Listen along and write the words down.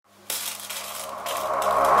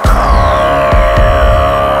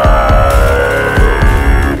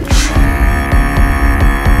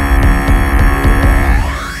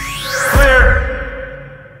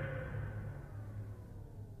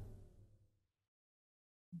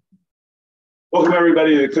Welcome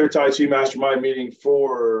everybody to the Clear Tai Chi Mastermind meeting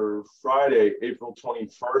for Friday, April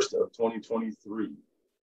 21st of 2023.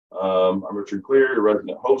 I'm Richard Clear, your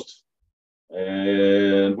resident host.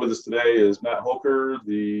 And with us today is Matt Holker,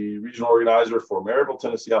 the regional organizer for Maryville,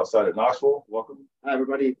 Tennessee, outside of Knoxville. Welcome. Hi,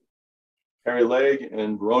 everybody. Harry Legg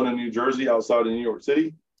in Verona, New Jersey, outside of New York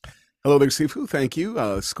City. Hello there, Sifu. Thank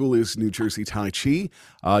you. School is New Jersey Tai Chi.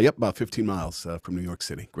 Yep, about 15 miles from New York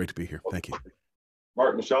City. Great to be here. Thank you.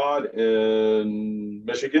 Mark Mashad in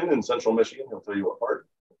Michigan, in central Michigan. He'll tell you what part.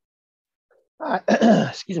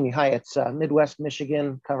 Excuse me. Hi, it's Midwest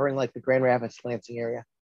Michigan, covering like the Grand Rapids, Lansing area.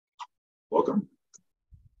 Welcome.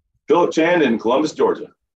 Philip Chan in Columbus,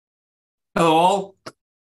 Georgia. Hello, all.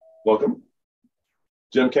 Welcome.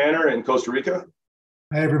 Jim Canner in Costa Rica.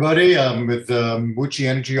 Hi, everybody. I'm with Wuchi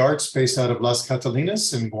Energy Arts based out of Las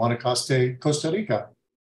Catalinas in Guanacaste, Costa Rica.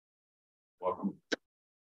 Welcome.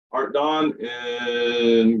 Art Donn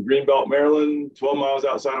in Greenbelt, Maryland, 12 miles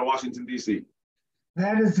outside of Washington, D.C.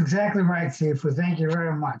 That is exactly right, Sifu. Thank you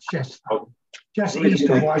very much. Just Really east of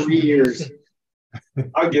like Washington, 3 years. D.C.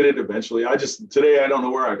 I'll get it eventually. Today I don't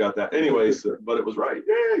know where I got that. Anyways, but it was right.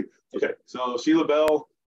 Yay! Okay, so Sheila Bell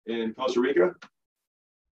in Costa Rica.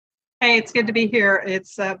 Hey, it's good to be here.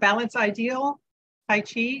 It's Balance Ideal Tai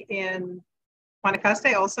Chi in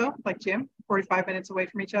Guanacaste, also, like Jim, 45 minutes away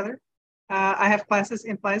from each other. I have classes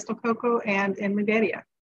in Playa del Coco and in Liberia.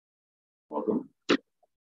 Welcome.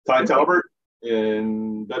 Ty Talbert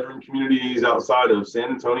in bedroom communities outside of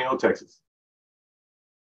San Antonio, Texas.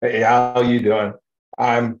 Hey, how you doing?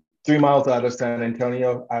 I'm 3 miles out of San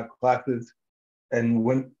Antonio. I have classes in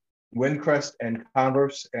Windcrest and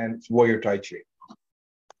Converse and Warrior Tai Chi.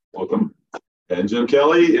 Welcome. And Jim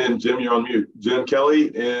Kelly, and Jim, you're on mute. Jim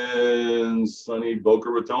Kelly in sunny Boca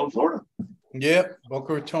Raton, Florida. Yep,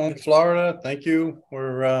 Boca Raton, Florida. Thank you.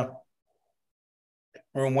 We're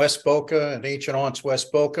in West Boca at Ancient Aunts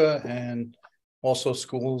West Boca, and also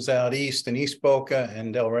schools out east in East Boca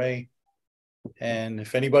and Delray. And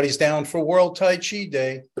if anybody's down for World Tai Chi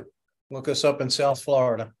Day, look us up in South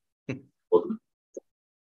Florida. I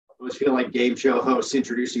always feel like game show hosts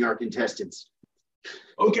introducing our contestants.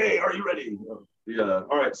 Okay, are you ready? Yeah.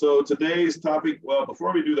 All right. So today's topic, well,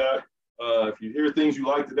 before we do that, if you hear things you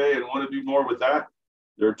like today and want to do more with that,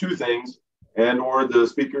 there are two things, and or the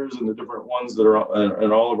speakers and the different ones that are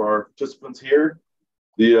and all of our participants here.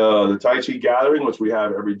 The Tai Chi Gathering, which we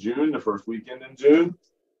have every June, the first weekend in June,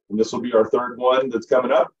 and this will be our third one that's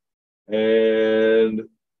coming up. And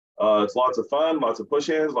it's lots of fun, lots of push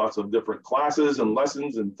hands, lots of different classes and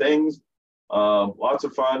lessons and things. Lots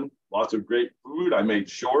of fun, lots of great food. I made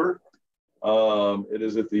sure. It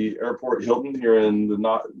is at the Airport Hilton here in the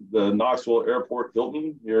Knoxville Airport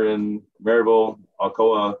Hilton here in Maryville,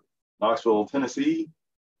 Alcoa, Knoxville, Tennessee.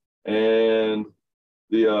 And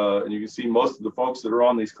and you can see most of the folks that are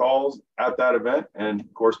on these calls at that event, and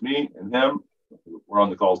of course me and him, we're on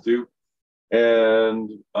the calls too, and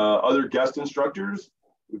other guest instructors.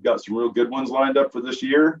 We've got some real good ones lined up for this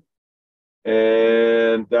year.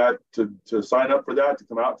 And that to sign up for that, to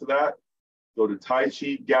come out to that, go to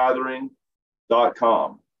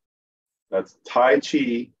taichigathering.com. That's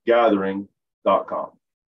taichigathering.com.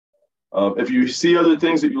 If you see other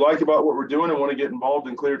things that you like about what we're doing and want to get involved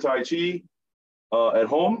in Clear Tai Chi at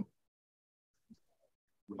home,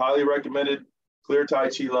 highly recommended Clear Tai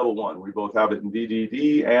Chi Level 1. We both have it in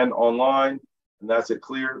DDD and online, and that's at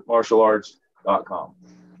clearmartialarts.com.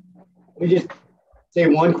 Let me just say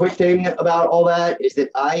one quick thing about all that is that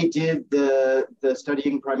I did the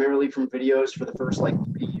studying primarily from videos for the first 3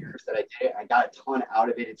 years that I did it. I got a ton out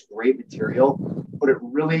of it. It's great material, but it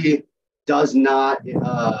really does not,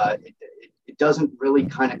 it doesn't really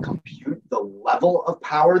kind of compute the level of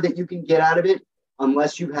power that you can get out of it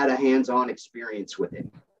unless you've had a hands-on experience with it.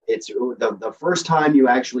 It's the first time you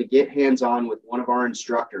actually get hands-on with one of our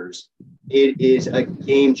instructors, it is a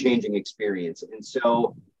game-changing experience. And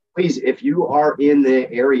so please, if you are in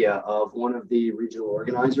the area of one of the regional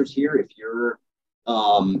organizers here, if you're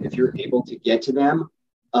able to get to them,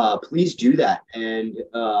 please do that and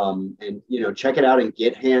check it out and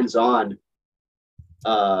get hands-on.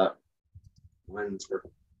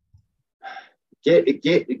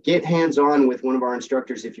 Get hands-on with one of our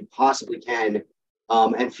instructors if you possibly can,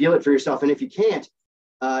 and feel it for yourself. And if you can't,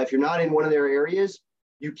 if you're not in one of their areas,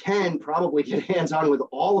 you can probably get hands-on with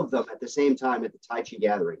all of them at the same time at the Tai Chi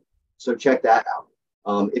Gathering. So check that out.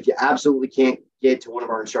 If you absolutely can't get to one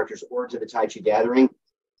of our instructors or to the Tai Chi Gathering,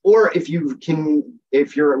 or if you're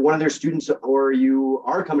one of their students or you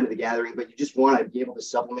are coming to the gathering, but you just want to be able to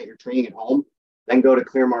supplement your training at home, then go to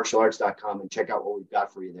clearmartialarts.com and check out what we've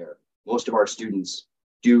got for you there. Most of our students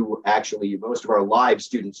do actually, most of our live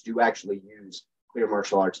students do actually use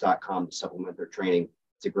clearmartialarts.com to supplement their training.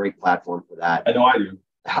 It's a great platform for that. I know I do.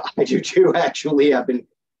 I do too, actually. I've been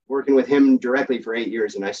working with him directly for 8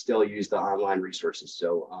 years, and I still use the online resources.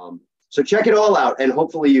 So, so check it all out, and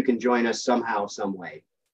hopefully you can join us somehow, some way.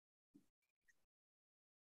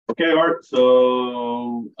 Okay, Art.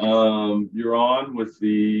 So you're on with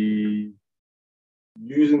the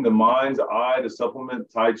using the mind's eye to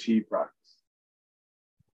supplement Tai Chi practice.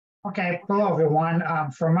 Okay, hello everyone.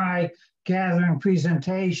 For my gathering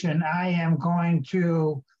presentation, I am going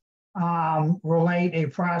to relate a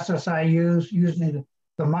process I use using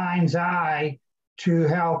the mind's eye to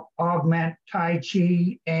help augment Tai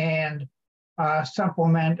Chi and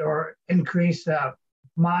supplement or increase the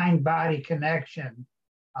mind-body connection.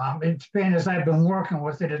 It's been, as I've been working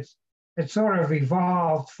with it, it's sort of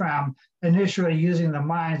evolved from initially using the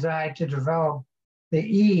mind's eye to develop the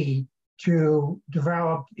E to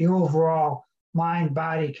develop the overall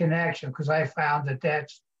mind-body connection, because I found that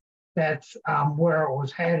that's where it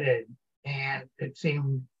was headed, and it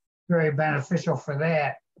seemed very beneficial for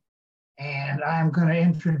that. And I'm going to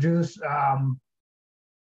introduce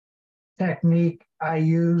technique I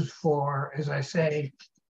use for, as I say,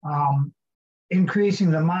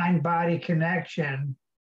 increasing the mind-body connection,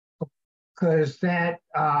 because that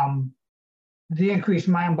the increased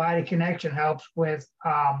mind-body connection helps with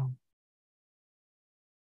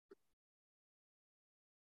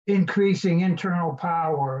increasing internal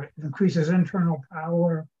power. It increases internal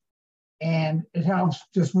power, and it helps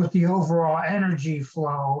just with the overall energy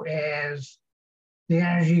flow as the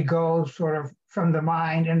energy goes sort of from the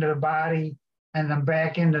mind into the body and then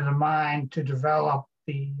back into the mind to develop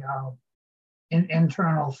the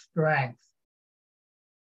internal strength.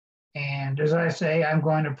 And as I say, I'm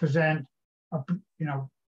going to present a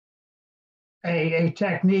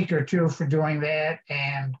technique or two for doing that.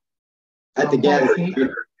 And at the gathering,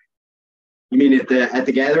 you mean at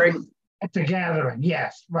the gathering? At the gathering,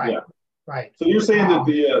 yes, right, yeah. Right. So you're saying that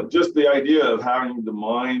the just the idea of having the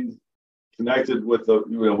mind connected with the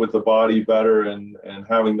with the body better and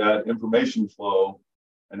having that information flow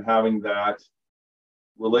and having that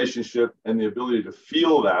relationship and the ability to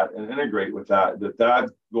feel that and integrate with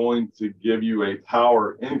that's going to give you a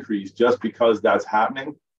power increase just because that's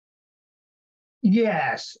happening?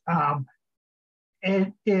 Yes.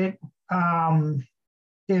 It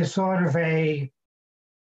is sort of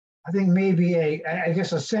I think maybe I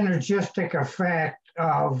guess a synergistic effect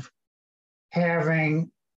of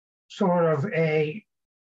having sort of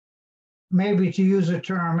maybe to use a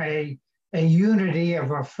term, a unity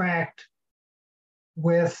of effect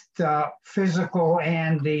with the physical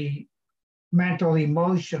and the mental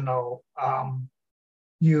emotional.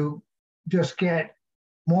 You just get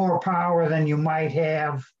more power than you might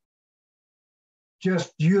have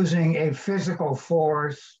just using a physical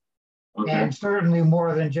force, okay, and certainly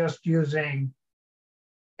more than just using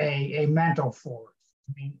a mental force.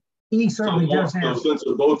 I mean, he certainly does have. So since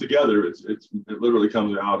they're both together, it literally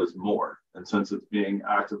comes out as more, and since it's being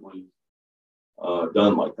actively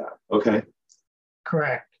done like that, okay.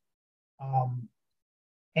 Correct.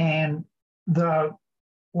 And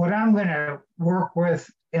what I'm going to work with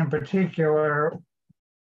in particular,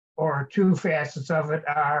 or two facets of it,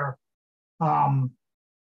 are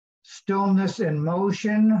stillness and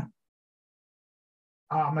motion.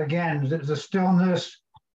 Again, the stillness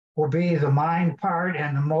will be the mind part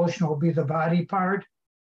and the motion will be the body part.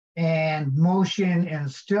 And motion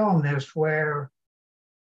and stillness, where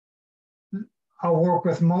I'll work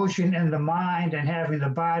with motion in the mind and having the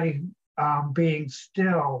body being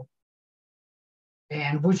still,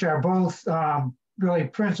 and which are both really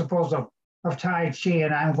principles of Tai Chi.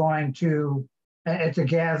 And I'm going to, at the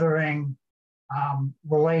gathering,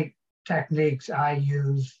 relate techniques I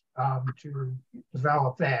use to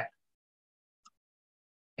develop that.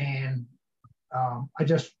 And I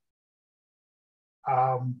just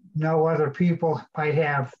know other people might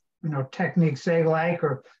have, techniques they like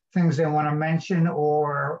or things they want to mention,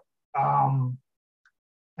 or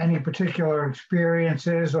any particular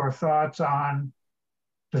experiences or thoughts on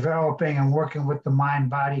developing and working with the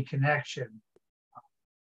mind-body connection.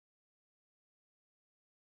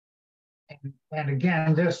 And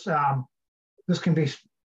again, this can be,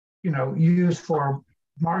 used for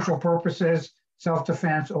martial purposes,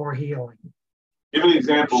 self-defense, or healing. Give an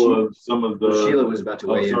example of some of the. Sheila was about to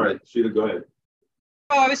weigh in. Sorry, Sheila, go ahead.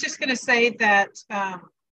 Oh, I was just going to say that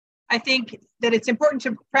I think that it's important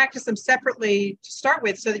to practice them separately to start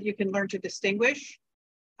with, so that you can learn to distinguish.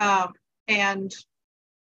 And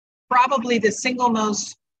probably the single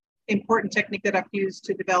most important technique that I've used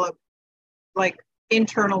to develop like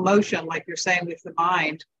internal motion, like you're saying with the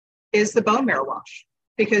mind, is the bone marrow wash,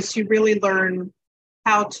 because you really learn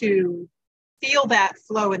how to feel that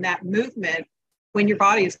flow and that movement when your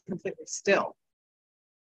body is completely still.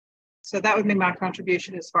 So that would be my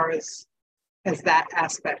contribution as far as that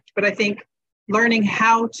aspect. But I think learning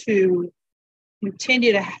how to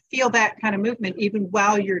continue to feel that kind of movement even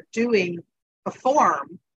while you're doing a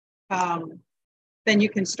form, then you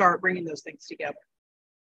can start bringing those things together.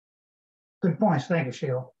 Good points. Thank you,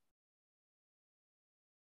 Sheila.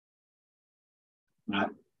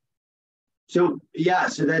 So yeah,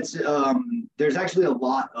 so that's there's actually a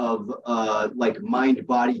lot of like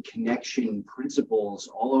mind-body connection principles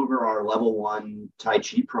all over our level 1 Tai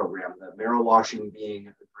Chi program. The marrow washing being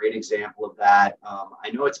a great example of that.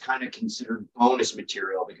 I know it's kind of considered bonus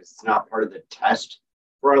material because it's not part of the test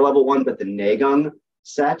for our level 1, but the Negung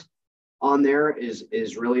set on there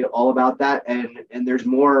is really all about that. And there's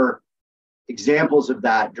more examples of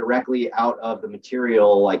that directly out of the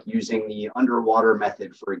material, like using the underwater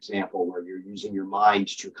method, for example, where you're using your mind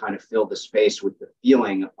to kind of fill the space with the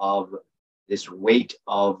feeling of this weight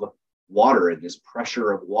of water and this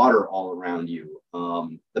pressure of water all around you.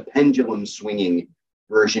 The pendulum swinging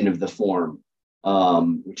version of the form,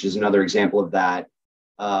 which is another example of that.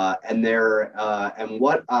 And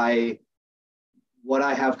what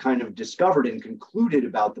I have kind of discovered and concluded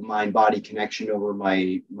about the mind-body connection over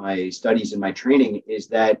my studies and my training is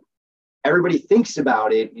that everybody thinks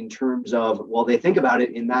about it in terms of, well, they think about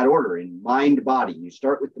it in that order, in mind-body. You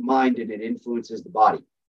start with the mind and it influences the body.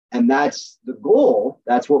 And that's the goal.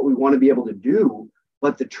 That's what we want to be able to do.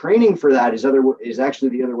 But the training for that is actually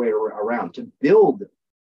the other way around. To build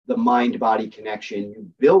the mind-body connection,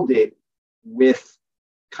 you build it with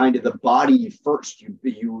kind of the body first.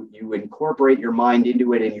 You incorporate your mind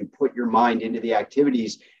into it and you put your mind into the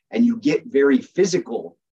activities and you get very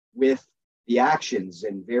physical with the actions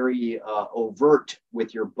and very overt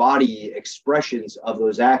with your body expressions of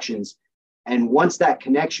those actions. And once that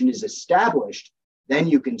connection is established, then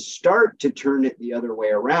you can start to turn it the other way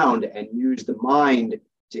around and use the mind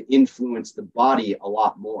to influence the body a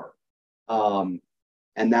lot more. And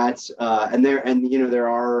that's there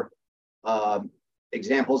are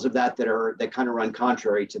examples of that that kind of run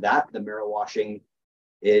contrary to that. The marrow washing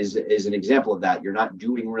is an example of that. You're not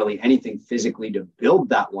doing really anything physically to build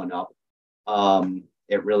that one up.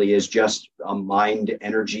 It really is just a mind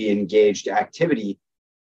energy engaged activity.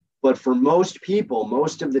 But for most people,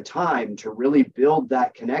 most of the time, to really build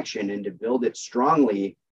that connection and to build it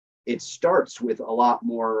strongly, it starts with a lot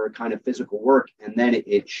more kind of physical work, and then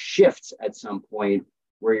it shifts at some point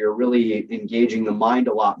where you're really engaging the mind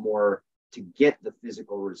a lot more to get the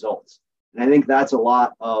physical results. And I think that's a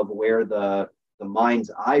lot of where the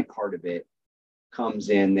mind's eye part of it comes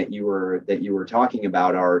in that you were talking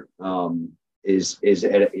about, Art, is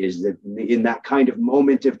in that kind of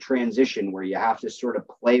moment of transition where you have to sort of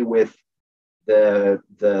play with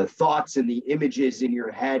the thoughts and the images in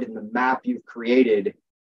your head and the map you've created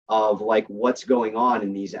of like what's going on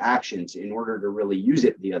in these actions in order to really use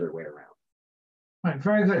it the other way around. All right,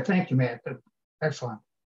 very good. Thank you, Matt. Excellent.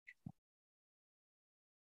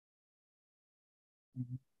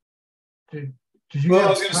 Did you I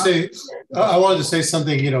was going to say, I wanted to say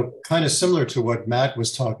something, kind of similar to what Matt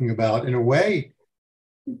was talking about. In a way,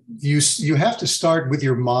 you have to start with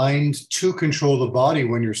your mind to control the body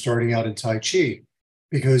when you're starting out in Tai Chi,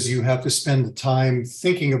 because you have to spend the time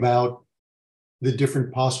thinking about the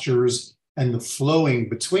different postures and the flowing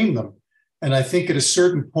between them. And I think at a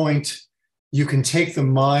certain point, you can take the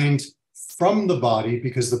mind from the body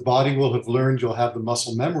because the body will have learned, you'll have the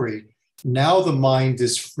muscle memory. Now the mind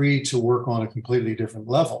is free to work on a completely different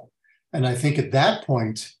level. And I think at that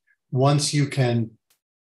point, once you can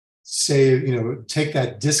say, take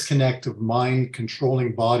that disconnect of mind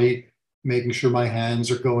controlling body, making sure my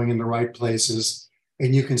hands are going in the right places,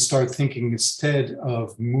 and you can start thinking instead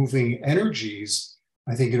of moving energies,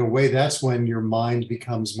 I think in a way that's when your mind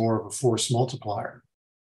becomes more of a force multiplier.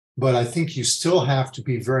 But I think you still have to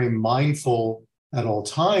be very mindful at all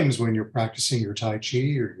times when you're practicing your Tai Chi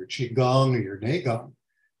or your Qigong or your Neigong.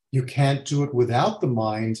 You can't do it without the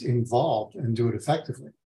mind involved and do it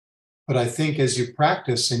effectively. But I think as you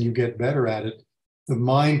practice and you get better at it, the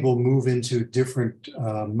mind will move into different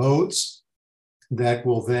modes that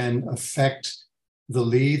will then affect the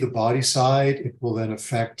Li, the body side. It will then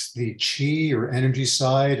affect the Qi or energy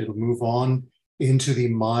side. It'll move on into the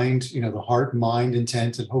mind, the heart, mind,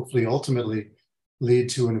 intent, and hopefully ultimately lead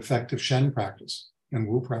to an effective Shen practice and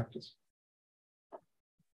Wu practice.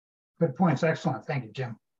 Good points. Excellent. Thank you,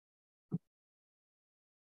 Jim.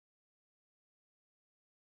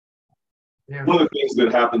 Yeah. One of the things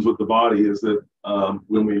that happens with the body is that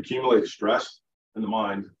when we accumulate stress in the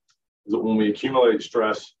mind, is that when we accumulate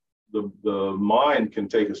stress, the mind can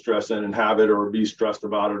take a stress in and have it or be stressed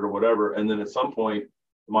about it or whatever. And then at some point,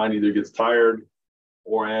 the mind either gets tired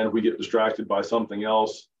and we get distracted by something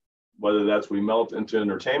else, whether that's we melt into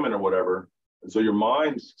entertainment or whatever. And so your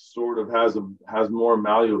mind sort of has more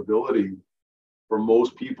malleability for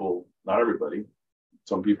most people, not everybody.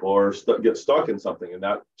 Some people get stuck in something, and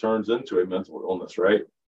that turns into a mental illness, right?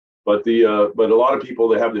 But a lot of people,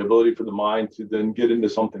 they have the ability for the mind to then get into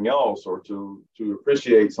something else, or to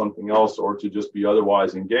appreciate something else, or to just be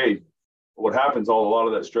otherwise engaged. But what happens? A lot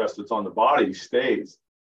of that stress that's on the body stays,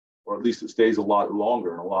 or at least it stays a lot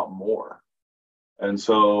longer and a lot more. And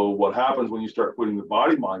so what happens when you start putting the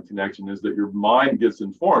body-mind connection is that your mind gets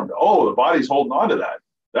informed. Oh, the body's holding on to that.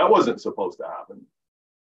 That wasn't supposed to happen.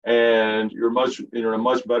 And you're in a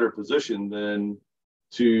much better position than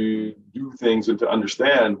to do things and to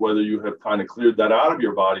understand whether you have kind of cleared that out of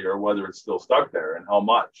your body or whether it's still stuck there, and how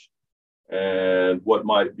much and what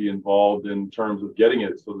might be involved in terms of getting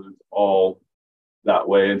it so that it's all that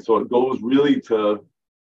way. And so it goes really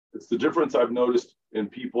it's the difference I've noticed in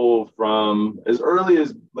people from as early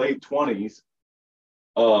as late 20s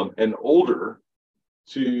and older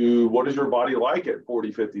to what is your body like at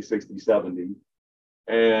 40, 50, 60, 70.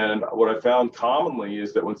 And what I found commonly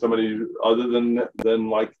is that when somebody, other than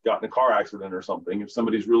like got in a car accident or something, if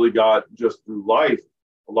somebody's really got just through life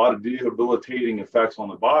a lot of debilitating effects on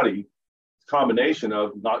the body, it's a combination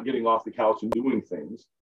of not getting off the couch and doing things,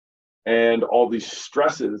 and all these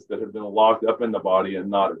stresses that have been locked up in the body and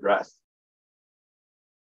not addressed.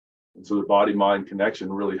 And so the body-mind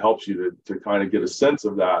connection really helps you to kind of get a sense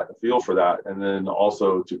of that, a feel for that, and then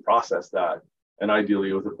also to process that, and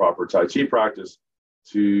ideally with a proper Tai Chi practice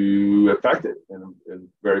to affect it in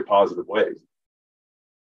very positive ways.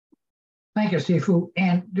 Thank you, Sifu.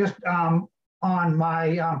 And just on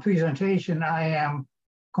my presentation, I am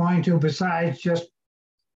going to, besides just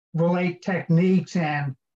relate techniques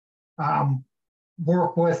and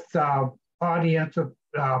work with audience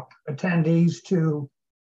attendees to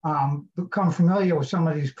become familiar with some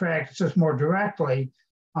of these practices more directly,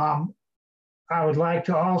 I would like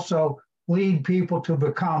to also lead people to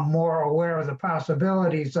become more aware of the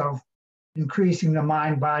possibilities of increasing the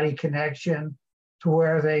mind-body connection to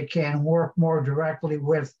where they can work more directly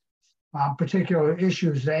with particular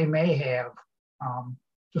issues they may have,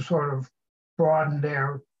 to sort of broaden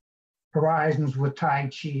their horizons with Tai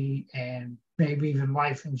Chi and maybe even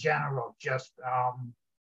life in general, just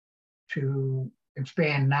to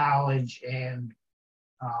expand knowledge and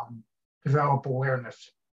develop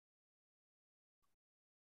awareness.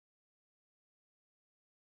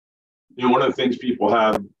 You know, one of the things people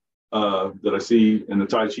have that I see in the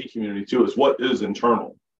Tai Chi community too is what is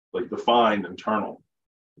internal, like define internal.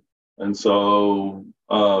 And so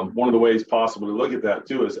one of the ways possible to look at that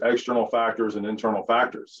too is external factors and internal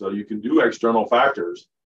factors. So you can do external factors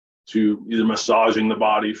to either massaging the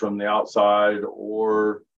body from the outside,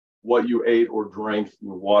 or what you ate or drank,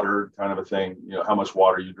 water kind of a thing, how much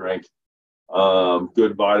water you drank,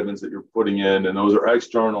 good vitamins that you're putting in, and those are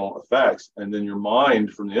external effects. And then your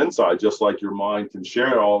mind from the inside, just like your mind can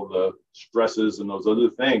share all the stresses and those other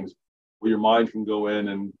things, where your mind can go in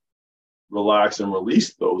and relax and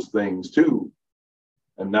release those things too.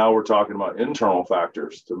 And now we're talking about internal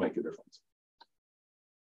factors to make a difference.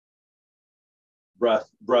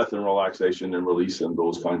 Breath and relaxation and release and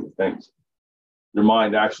those kinds of things. Your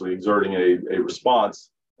mind actually exerting a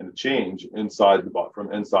response and a change inside the body,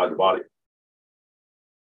 from inside the body.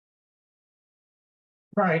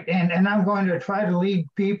 Right, and I'm going to try to lead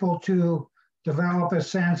people to develop a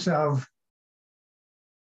sense of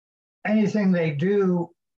anything they do,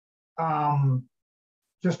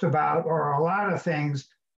 just about, or a lot of things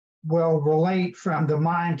will relate from the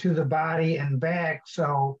mind to the body and back.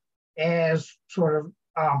 So as sort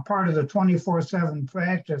of part of the 24/7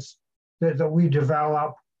 practice that we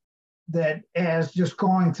develop, that as just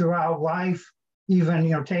going throughout life,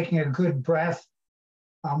 even taking a good breath,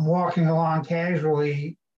 walking along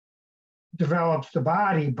casually develops the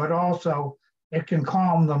body, but also it can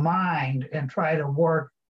calm the mind and try to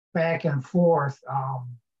work back and forth,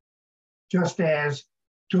 just as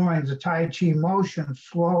doing the Tai Chi motion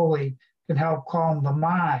slowly can help calm the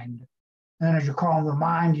mind. And as you calm the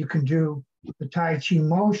mind, you can do the Tai Chi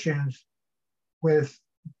motions with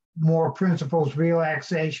more principles,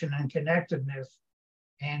 relaxation and connectedness.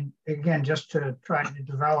 And again, just to try to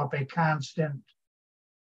develop a constant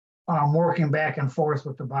working back and forth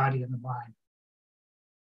with the body and the mind.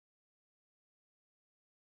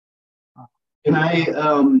 Can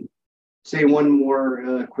I say one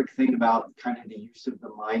more quick thing about kind of the use of the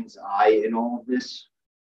mind's eye in all of this?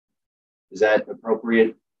 Is that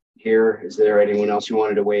appropriate here? Is there anyone else who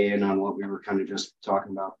wanted to weigh in on what we were kind of just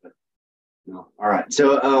talking about? But no. All right.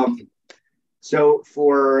 So so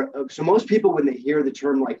most people, when they hear the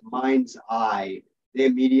term like mind's eye, they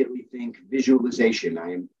immediately think visualization.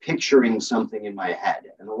 I am picturing something in my head.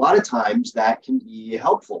 And a lot of times that can be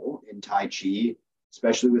helpful in Tai Chi,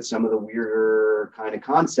 especially with some of the weirder kind of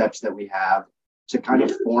concepts that we have to kind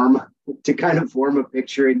of form a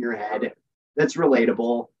picture in your head that's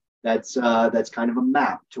relatable, that's kind of a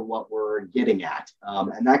map to what we're getting at.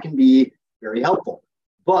 And that can be very helpful.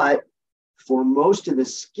 But for most of the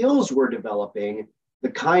skills we're developing,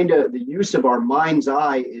 the use of our mind's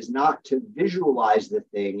eye is not to visualize the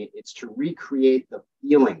thing, it's to recreate the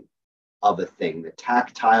feeling of a thing, the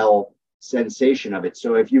tactile sensation of it.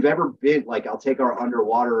 So if you've ever been, like, I'll take our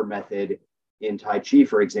underwater method in Tai Chi,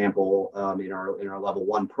 for example, in our level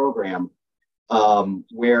 1 program,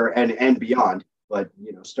 where and beyond, but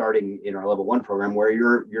starting in our level 1 program where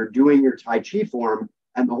you're doing your Tai Chi form,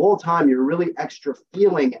 and the whole time you're really extra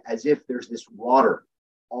feeling as if there's this water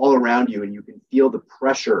all around you, and you can feel the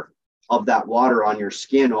pressure of that water on your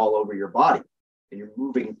skin all over your body. And you're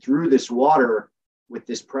moving through this water with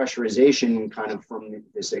this pressurization, kind of from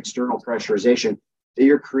this external pressurization that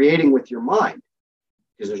you're creating with your mind,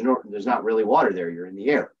 because there's not really water there, you're in the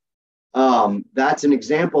air. That's an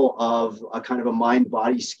example of a kind of a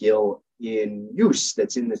mind-body skill in use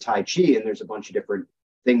that's in the Tai Chi, and there's a bunch of different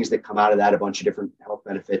things that come out of that, a bunch of different health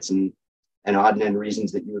benefits and odd and end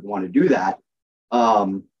reasons that you would want to do that.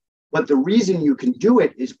 But the reason you can do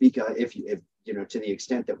it is because if to the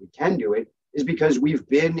extent that we can do it, is because we've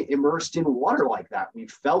been immersed in water like that.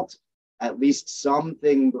 We've felt at least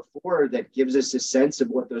something before that gives us a sense of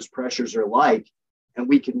what those pressures are like, and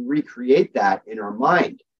we can recreate that in our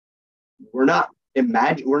mind. We're not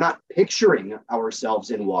picturing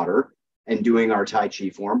ourselves in water and doing our Tai Chi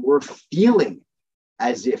form. We're feeling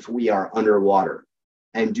as if we are underwater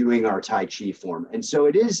and doing our Tai Chi form. And so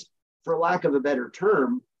it is, for lack of a better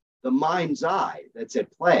term, the mind's eye that's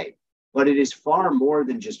at play, but it is far more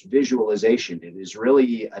than just visualization. It is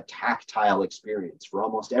really a tactile experience for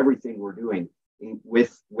almost everything we're doing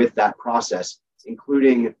with that process,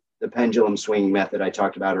 including the pendulum swinging method I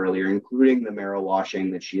talked about earlier, including the marrow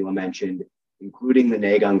washing that Sheila mentioned, including the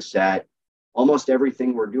Negung set. Almost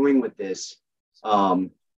everything we're doing with this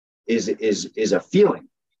is a feeling.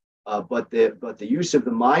 But the use of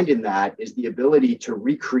the mind in that is the ability to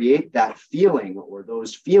recreate that feeling or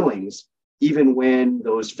those feelings, even when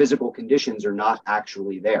those physical conditions are not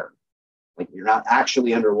actually there. Like you're not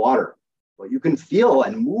actually underwater, but you can feel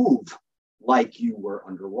and move like you were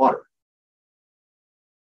underwater.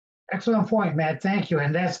 Excellent point, Matt. Thank you.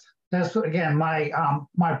 And that's again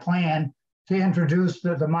my plan to introduce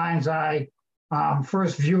the mind's eye,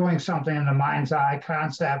 first viewing something in the mind's eye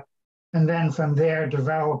concept, and then from there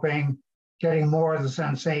getting more of the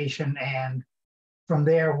sensation, and from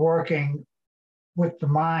there working with the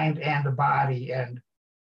mind and the body and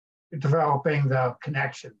developing the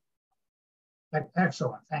connection.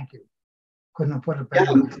 Excellent. Thank you. Couldn't have put it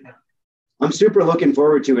better. Yeah. I'm super looking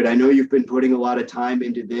forward to it. I know you've been putting a lot of time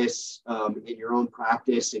into this in your own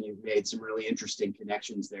practice, and you've made some really interesting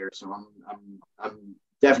connections there. So I'm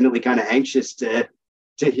definitely kind of anxious to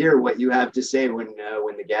hear what you have to say when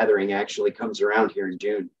the gathering actually comes around here in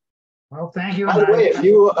June. Well, thank you. By the way, if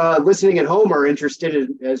you listening at home are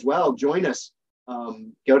interested as well, join us.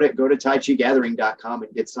 Go to taichigathering.com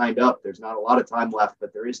and get signed up. There's not a lot of time left,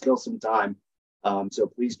 but there is still some time. So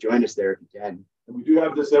please join us there if you can. And we do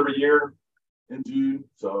have this every year in June.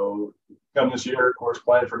 So if you come this year, of course,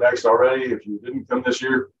 plan for next already. If you didn't come this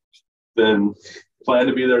year, then plan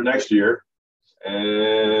to be there next year.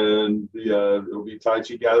 And it'll be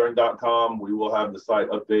taichigathering.com. We will have the site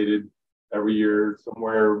updated every year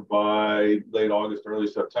somewhere by late August, early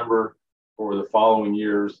September for the following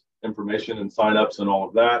year's information and signups and all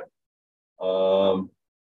of that.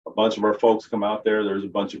 A bunch of our folks come out there. There's a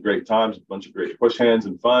bunch of great times, a bunch of great push hands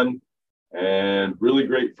and fun, and really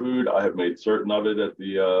great food. I have made certain of it at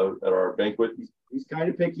our banquet. He's kind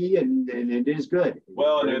of picky, and it is good.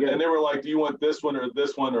 Well, and they were like, "Do you want this one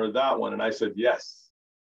or that one?" And I said, "Yes."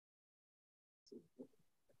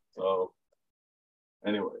 So,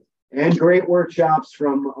 anyway. And great workshops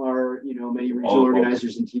from our, many regional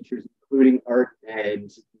organizers and teachers, including Art and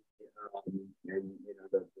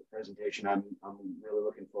the presentation. I'm really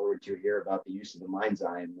looking forward to hear about the use of the mind's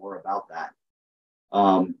eye and more about that.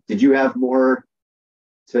 Did you have more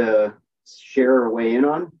to share or weigh in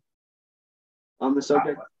on the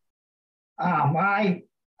subject? I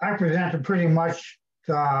presented pretty much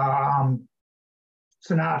the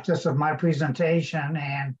synopsis of my presentation,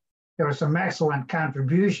 and there were some excellent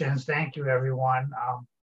contributions. Thank you, everyone.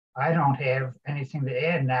 I don't have anything to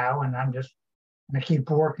add now, and I'm just going to keep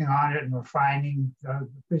working on it and refining the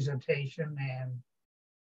presentation, and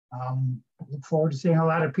look forward to seeing a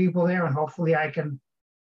lot of people there, and hopefully I can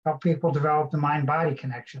help people develop the mind-body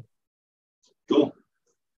connection. Cool.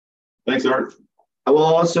 Thanks, Art. I will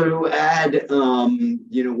also add,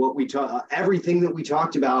 you know, what we talked, everything that we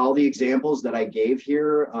talked about, all the examples that I gave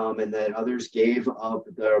here and that others gave of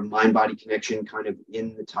the mind-body connection kind of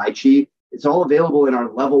in the Tai Chi. It's all available in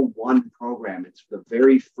our level 1 program. It's the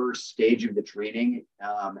very first stage of the training,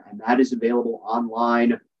 and that is available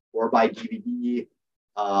online or by DVD.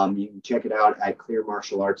 You can check it out at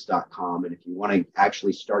clearmartialarts.com. And if you want to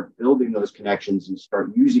actually start building those connections and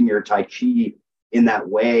start using your Tai Chi in that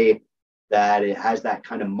way, that it has that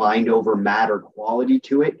kind of mind over matter quality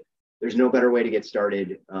to it, there's no better way to get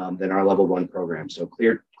started than our level 1 program. So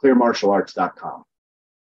clearmartialarts.com.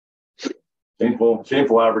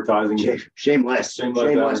 Shameful advertising. Shameless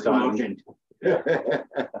advertising. promotion.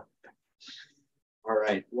 All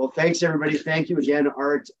right. Well, thanks everybody. Thank you again,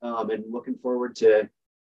 Art, and looking forward to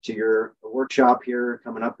your workshop here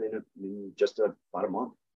coming up in just about a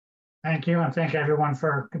month. Thank you, and thank everyone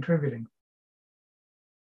for contributing.